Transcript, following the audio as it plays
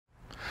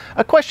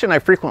A question I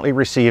frequently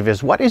receive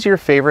is, what is your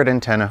favorite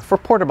antenna for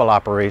portable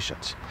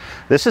operations?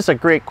 This is a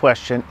great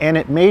question, and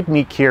it made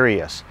me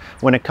curious.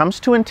 When it comes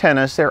to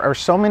antennas, there are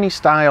so many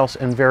styles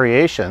and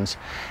variations,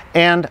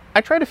 and I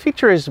try to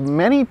feature as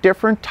many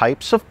different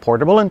types of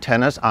portable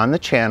antennas on the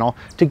channel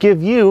to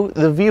give you,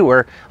 the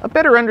viewer, a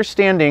better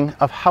understanding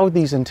of how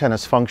these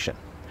antennas function.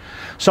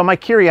 So my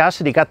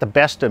curiosity got the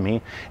best of me,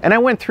 and I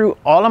went through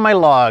all of my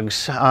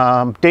logs,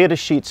 data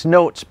sheets,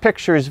 notes,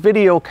 pictures,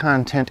 video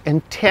content,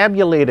 and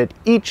tabulated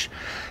each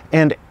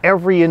and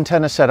every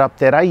antenna setup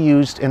that I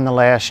used in the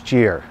last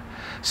year.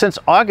 Since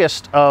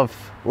August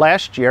of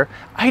last year,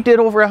 I did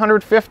over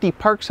 150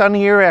 parks on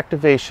the air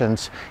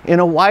activations in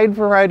a wide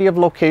variety of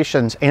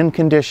locations and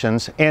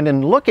conditions, and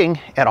in looking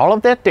at all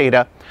of that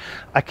data,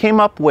 I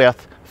came up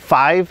with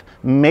 5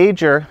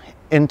 major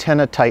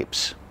antenna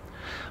types.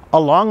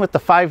 Along with the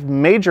 5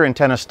 major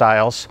antenna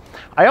styles,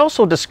 I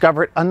also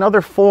discovered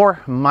another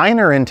 4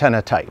 minor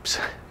antenna types.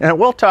 And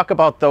we'll talk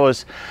about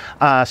those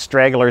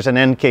stragglers and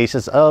end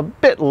cases a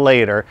bit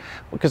later,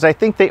 because I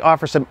think they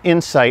offer some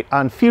insight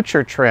on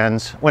future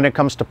trends when it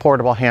comes to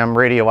portable ham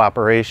radio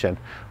operation.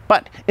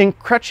 But in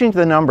crunching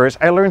the numbers,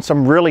 I learned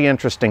some really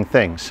interesting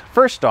things.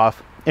 First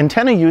off,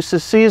 antenna use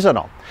is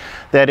seasonal.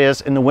 That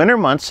is, in the winter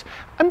months,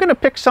 I'm going to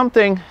pick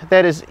something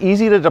that is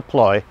easy to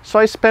deploy, so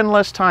I spend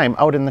less time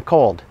out in the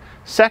cold.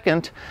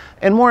 Second,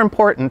 and more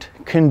important,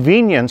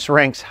 convenience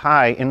ranks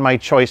high in my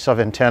choice of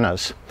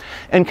antennas.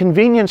 And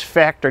convenience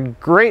factored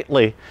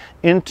greatly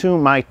into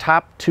my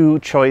top 2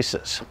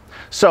 choices.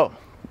 So,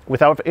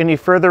 without any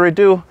further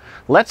ado,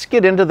 let's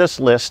get into this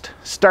list,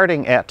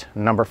 starting at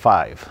number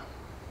 5.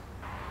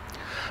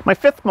 My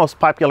 5th most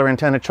popular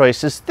antenna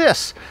choice is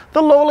this,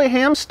 the lowly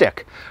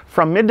Hamstick.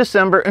 From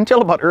mid-December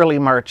until about early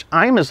March,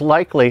 I'm as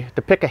likely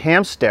to pick a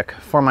Hamstick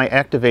for my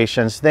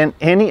activations than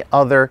any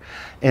other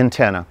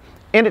antenna.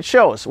 And it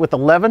shows with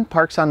 11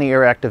 parks on the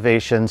air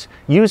activations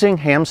using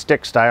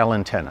Hamstick style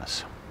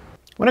antennas.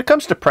 When it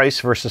comes to price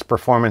versus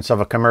performance of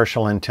a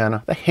commercial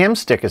antenna, the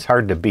Hamstick is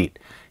hard to beat.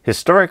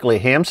 Historically,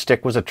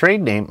 Hamstick was a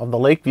trade name of the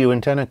Lakeview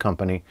Antenna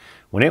Company.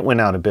 When it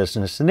went out of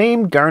business, the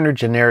name garnered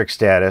generic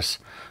status,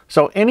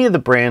 so any of the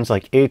brands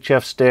like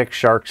HF Stick,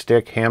 Shark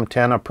Stick,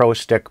 Hamtenna, Pro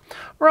Stick,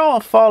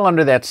 all fall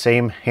under that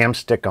same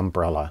Hamstick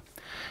umbrella.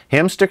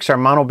 Hamsticks are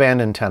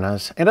monoband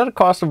antennas, and at a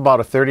cost of about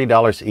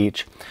 $30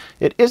 each,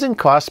 it isn't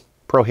cost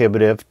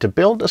prohibitive to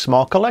build a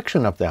small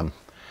collection of them.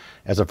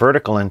 As a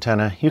vertical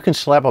antenna, you can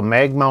slap a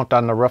mag mount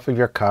on the roof of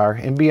your car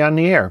and be on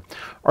the air,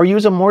 or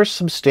use a more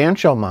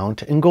substantial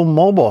mount and go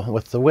mobile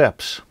with the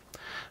whips.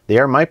 They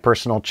are my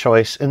personal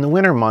choice in the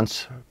winter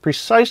months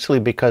precisely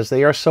because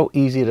they are so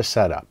easy to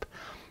set up.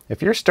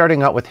 If you're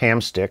starting out with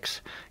Hamsticks,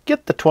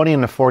 get the 20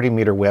 and the 40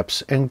 meter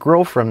whips and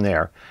grow from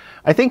there.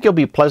 I think you'll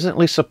be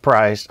pleasantly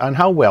surprised on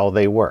how well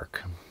they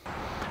work.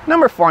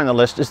 Number 4 on the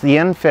list is the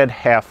end-fed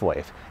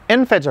Halfwave.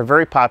 End-feds are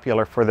very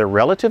popular for their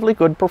relatively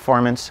good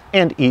performance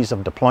and ease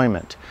of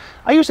deployment.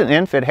 I used an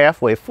end-fed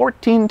Halfwave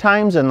 14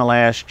 times in the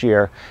last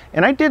year,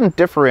 and I didn't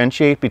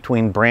differentiate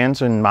between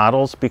brands and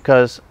models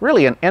because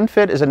really an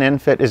end-fed is an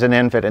end-fed is an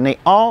end-fed, and they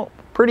all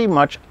pretty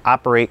much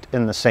operate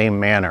in the same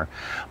manner.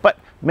 But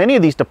many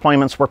of these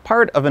deployments were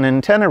part of an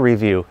antenna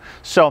review,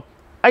 so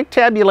I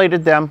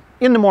tabulated them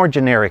in the more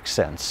generic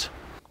sense.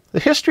 The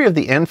history of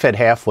the end-fed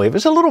Halfwave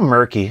is a little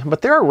murky,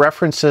 but there are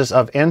references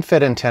of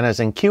end-fed antennas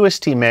in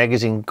QST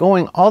magazine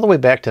going all the way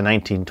back to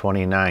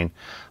 1929.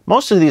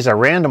 Most of these are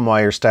random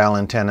wire style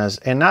antennas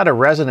and not a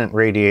resonant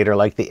radiator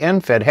like the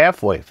end-fed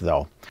Halfwave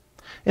though.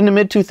 In the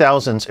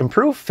mid-2000s,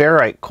 improved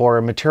ferrite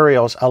core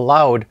materials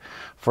allowed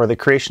for the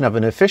creation of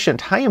an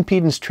efficient high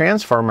impedance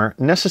transformer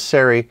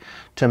necessary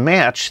to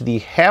match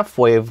the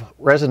Halfwave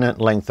resonant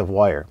length of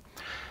wire.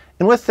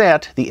 And with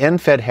that, the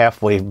end-fed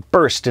Halfwave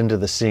burst into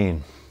the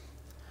scene.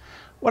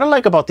 What I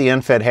like about the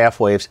end-fed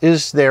Halfwaves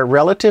is their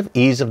relative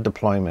ease of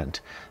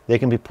deployment. They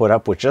can be put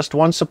up with just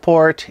one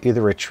support,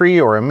 either a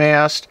tree or a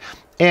mast,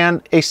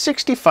 and a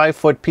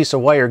 65-foot piece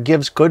of wire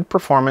gives good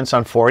performance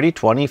on 40,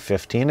 20,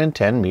 15, and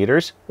 10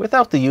 meters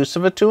without the use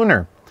of a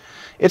tuner.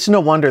 It's no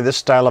wonder this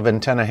style of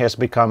antenna has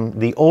become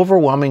the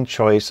overwhelming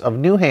choice of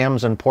new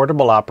hams and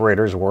portable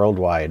operators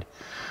worldwide.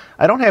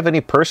 I don't have any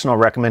personal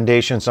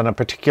recommendations on a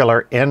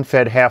particular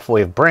end-fed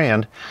Halfwave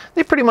brand.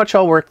 They pretty much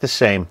all work the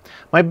same.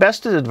 My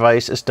best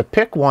advice is to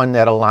pick one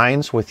that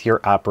aligns with your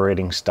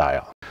operating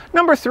style.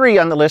 Number 3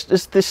 on the list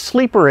is the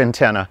sleeper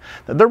antenna,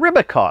 the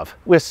Rybakov.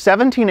 With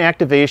 17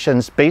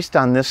 activations based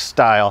on this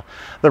style,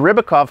 the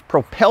Rybakov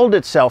propelled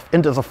itself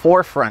into the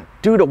forefront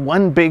due to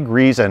one big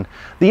reason: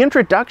 the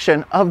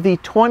introduction of the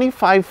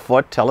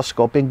 25-foot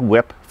telescoping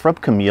whip from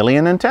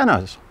Chameleon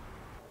Antennas.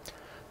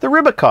 The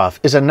Rybakov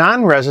is a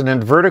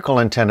non-resonant vertical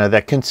antenna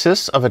that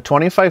consists of a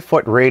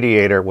 25-foot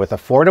radiator with a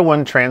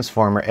 4-to-1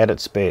 transformer at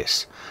its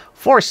base.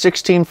 Four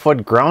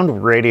 16-foot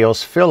ground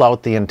radios fill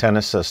out the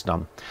antenna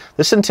system.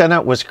 This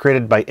antenna was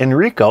created by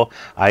Enrico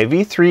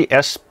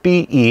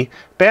IV3SBE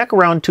back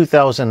around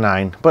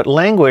 2009, but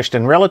languished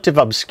in relative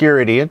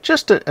obscurity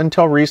just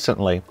until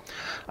recently.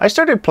 I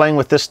started playing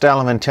with this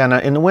style of antenna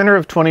in the winter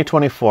of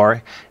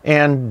 2024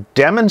 and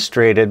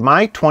demonstrated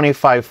my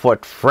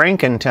 25-foot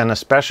Frank antenna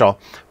special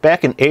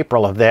back in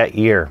April of that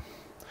year.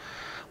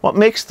 What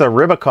makes the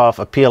Rybakov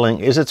appealing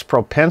is its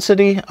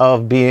propensity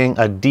of being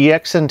a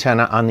DX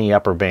antenna on the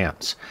upper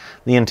bands.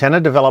 The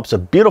antenna develops a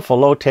beautiful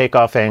low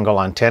takeoff angle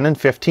on 10 and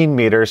 15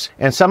 meters,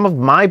 and some of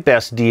my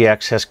best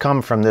DX has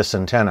come from this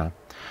antenna.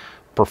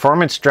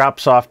 Performance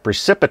drops off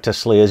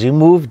precipitously as you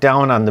move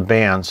down on the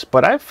bands,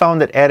 but I've found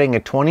that adding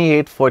a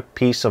 28-foot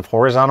piece of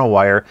horizontal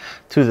wire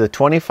to the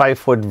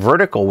 25-foot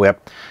vertical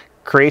whip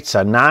creates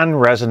a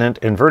non-resonant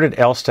inverted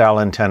L-style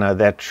antenna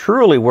that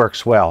truly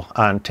works well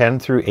on 10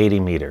 through 80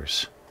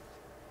 meters.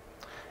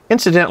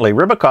 Incidentally,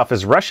 Rybakov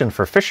is Russian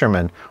for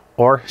fisherman,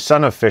 or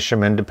son of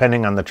fisherman,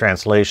 depending on the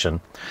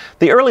translation.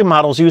 The early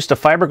models used a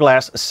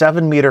fiberglass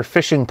 7-meter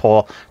fishing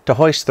pole to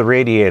hoist the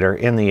radiator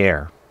in the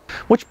air.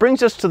 Which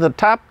brings us to the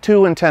top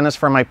two antennas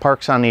for my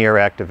Parks on the Air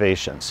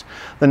activations.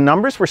 The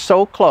numbers were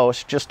so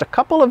close, just a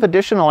couple of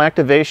additional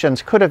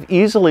activations could have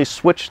easily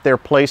switched their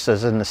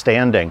places in the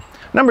standing.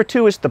 Number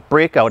two is the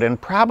breakout and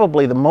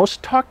probably the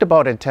most talked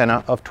about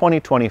antenna of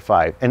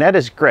 2025, and that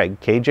is Greg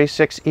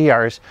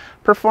KJ6ER's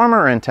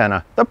Performer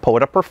antenna, the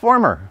POTA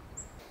Performer.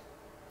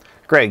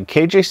 Greg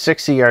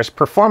KJ6ER's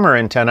Performer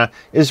antenna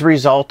is a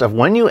result of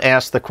when you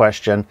ask the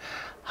question,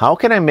 how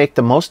can I make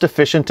the most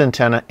efficient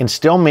antenna and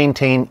still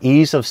maintain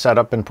ease of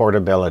setup and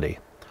portability?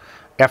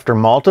 After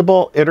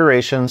multiple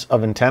iterations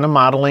of antenna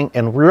modeling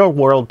and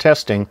real-world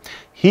testing,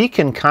 he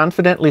can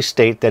confidently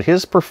state that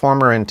his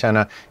Performer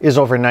antenna is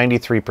over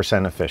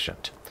 93%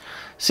 efficient.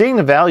 Seeing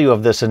the value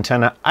of this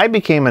antenna, I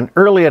became an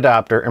early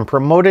adopter and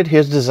promoted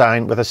his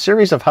design with a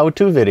series of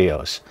how-to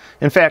videos.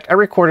 In fact, I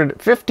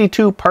recorded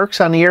 52 Parks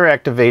on the Air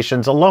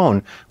activations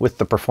alone with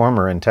the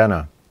Performer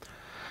antenna.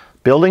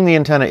 Building the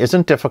antenna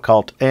isn't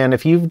difficult, and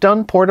if you've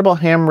done portable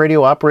ham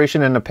radio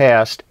operation in the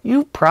past,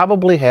 you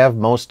probably have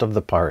most of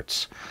the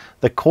parts.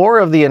 The core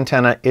of the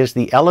antenna is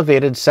the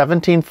elevated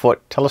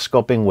 17-foot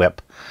telescoping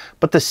whip,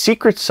 but the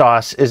secret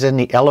sauce is in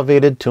the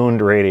elevated tuned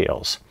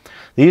radials.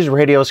 These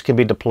radios can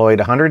be deployed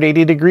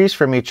 180 degrees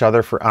from each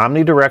other for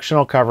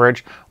omnidirectional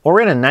coverage or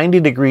in a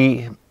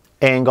 90-degree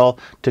angle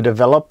to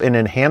develop an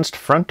enhanced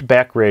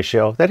front-back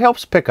ratio that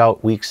helps pick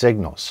out weak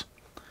signals.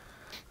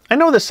 I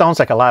know this sounds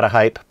like a lot of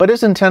hype, but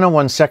his antenna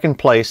won second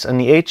place in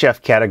the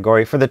HF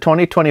category for the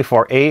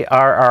 2024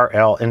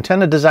 ARRL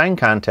Antenna Design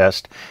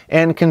Contest,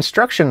 and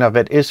construction of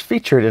it is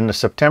featured in the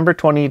September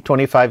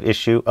 2025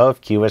 issue of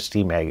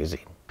QST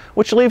Magazine.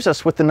 Which leaves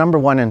us with the number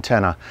one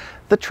antenna,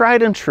 the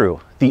tried and true,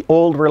 the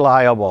old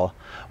reliable,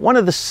 one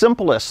of the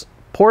simplest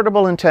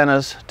portable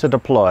antennas to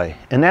deploy,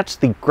 and that's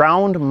the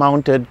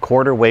ground-mounted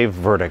Quarterwave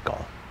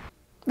Vertical.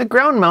 The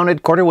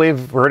ground-mounted Quarterwave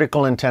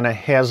vertical antenna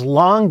has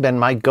long been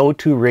my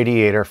go-to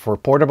radiator for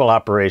portable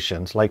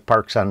operations like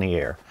Parks on the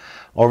Air.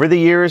 Over the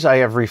years, I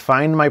have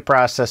refined my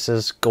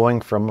processes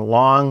going from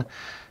long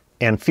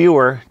and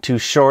fewer to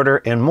shorter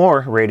and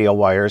more radio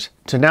wires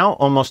to now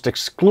almost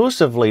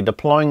exclusively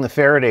deploying the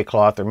Faraday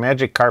cloth or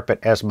magic carpet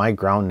as my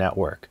ground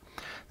network.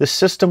 This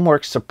system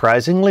works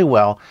surprisingly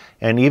well,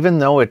 and even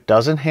though it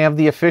doesn't have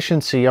the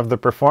efficiency of the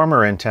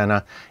Performer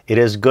antenna, it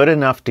is good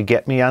enough to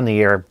get me on the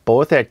air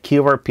both at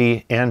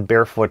QRP and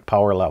barefoot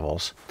power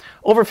levels.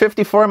 Over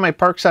 54 of my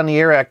Parks on the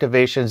Air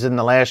activations in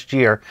the last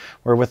year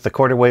were with the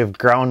Quarterwave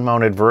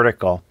ground-mounted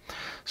vertical,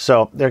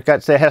 so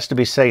that has to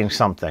be saying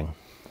something.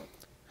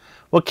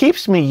 What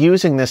keeps me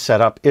using this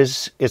setup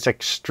is its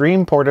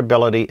extreme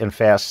portability and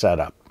fast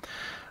setup.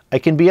 I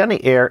can be on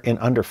the air in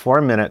under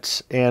 4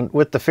 minutes, and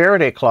with the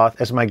Faraday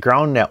cloth as my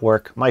ground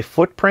network, my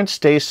footprint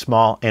stays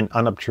small and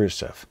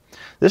unobtrusive.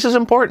 This is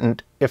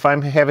important if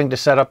I'm having to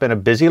set up in a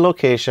busy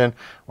location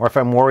or if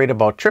I'm worried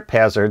about trip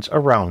hazards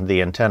around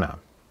the antenna.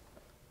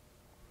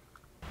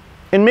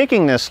 In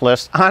making this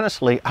list,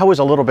 honestly, I was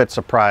a little bit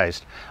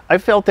surprised. I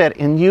felt that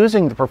in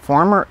using the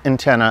Performer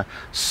antenna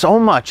so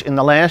much in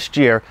the last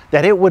year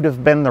that it would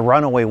have been the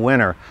runaway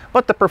winner.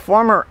 But the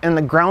Performer and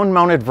the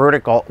ground-mounted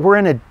vertical were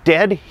in a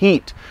dead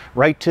heat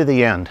right to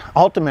the end.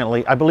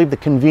 Ultimately, I believe the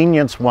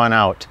convenience won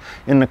out.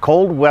 In the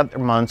cold weather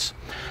months,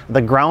 the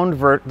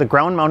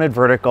ground-mounted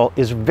vertical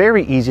is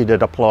very easy to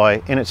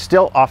deploy, and it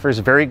still offers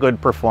very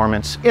good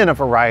performance in a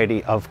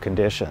variety of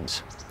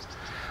conditions.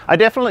 I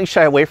definitely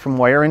shy away from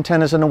wire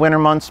antennas in the winter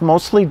months,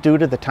 mostly due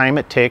to the time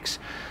it takes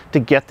to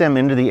get them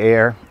into the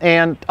air,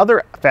 and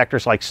other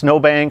factors like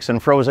snowbanks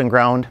and frozen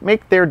ground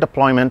make their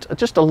deployment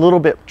just a little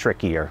bit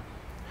trickier.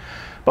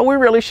 But we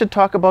really should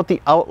talk about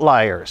the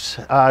outliers.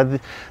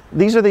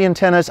 These are the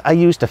antennas I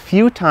used a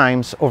few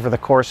times over the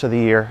course of the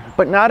year,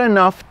 but not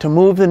enough to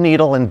move the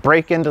needle and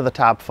break into the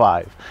top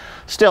 5.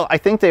 Still, I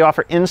think they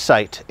offer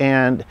insight,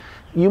 and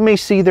you may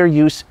see their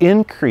use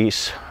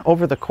increase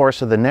over the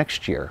course of the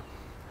next year.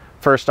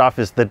 First off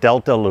is the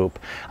Delta Loop.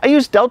 I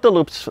use Delta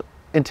Loops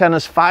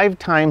antennas 5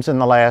 times in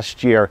the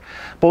last year.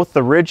 Both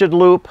the rigid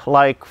loop,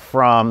 like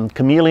from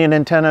Chameleon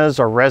Antennas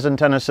or Res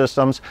Antenna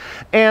Systems,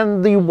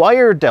 and the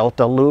wire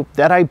delta loop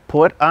that I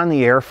put on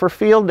the air for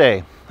field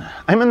day.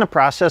 I'm in the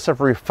process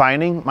of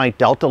refining my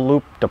delta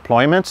loop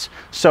deployments,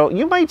 so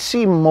you might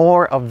see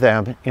more of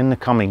them in the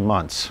coming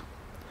months.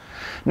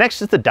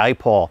 Next is the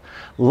dipole.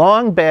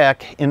 Long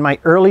back in my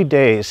early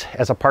days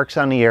as a Parks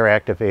on the Air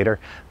activator,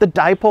 the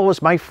dipole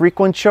was my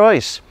frequent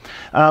choice.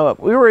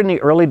 We were in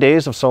the early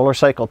days of solar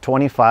cycle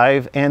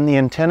 25, and the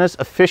antenna's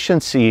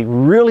efficiency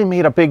really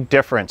made a big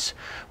difference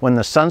when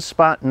the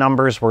sunspot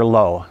numbers were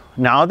low.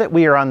 Now that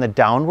we are on the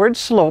downward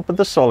slope of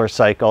the solar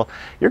cycle,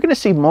 you're going to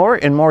see more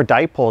and more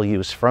dipole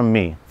use from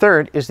me.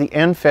 Third is the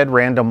end-fed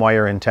random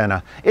wire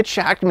antenna. It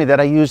shocked me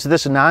that I used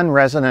this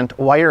non-resonant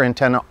wire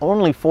antenna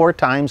only 4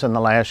 times in the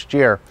last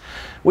year,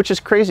 which is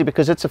crazy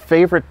because it's a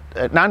favorite.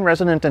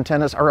 Non-resonant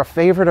antennas are a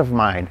favorite of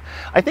mine.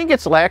 I think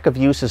its lack of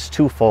use is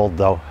twofold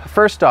though.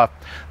 First off,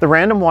 the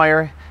random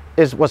wire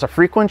was a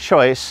frequent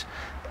choice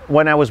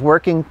when I was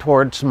working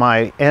towards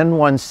my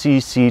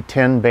N1CC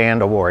 10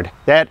 band award.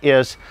 That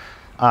is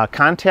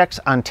contacts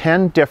on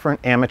 10 different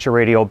amateur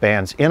radio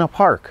bands in a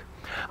park.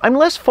 I'm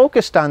less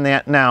focused on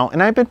that now,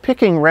 and I've been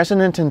picking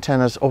resonant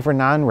antennas over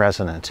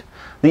non-resonant.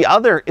 The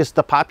other is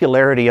the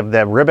popularity of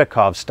the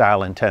Rybakov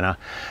style antenna.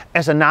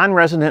 As a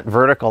non-resonant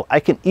vertical,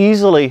 I can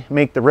easily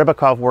make the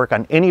Rybakov work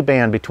on any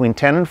band between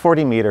 10 and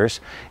 40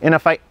 meters, and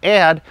if I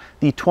add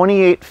the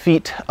 28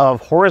 feet of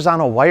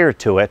horizontal wire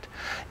to it,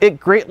 it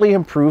greatly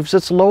improves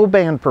its low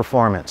band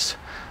performance.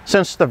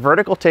 Since the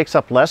vertical takes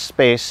up less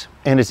space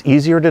and is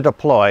easier to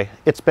deploy,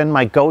 it's been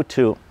my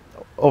go-to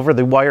over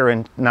the wire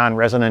and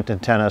non-resonant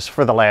antennas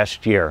for the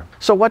last year.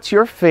 So what's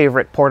your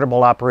favorite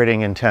portable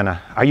operating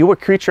antenna? Are you a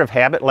creature of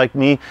habit like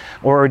me,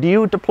 or do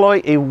you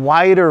deploy a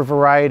wider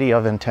variety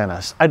of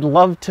antennas? I'd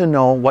love to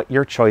know what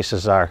your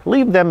choices are.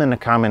 Leave them in the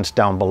comments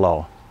down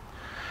below.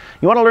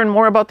 You want to learn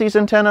more about these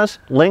antennas?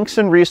 Links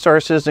and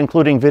resources,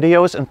 including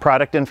videos and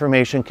product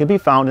information, can be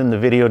found in the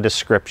video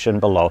description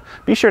below.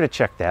 Be sure to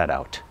check that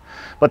out.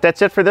 But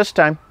that's it for this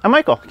time. I'm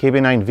Michael,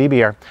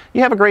 KB9VBR.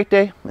 You have a great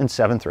day, and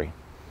 7-3.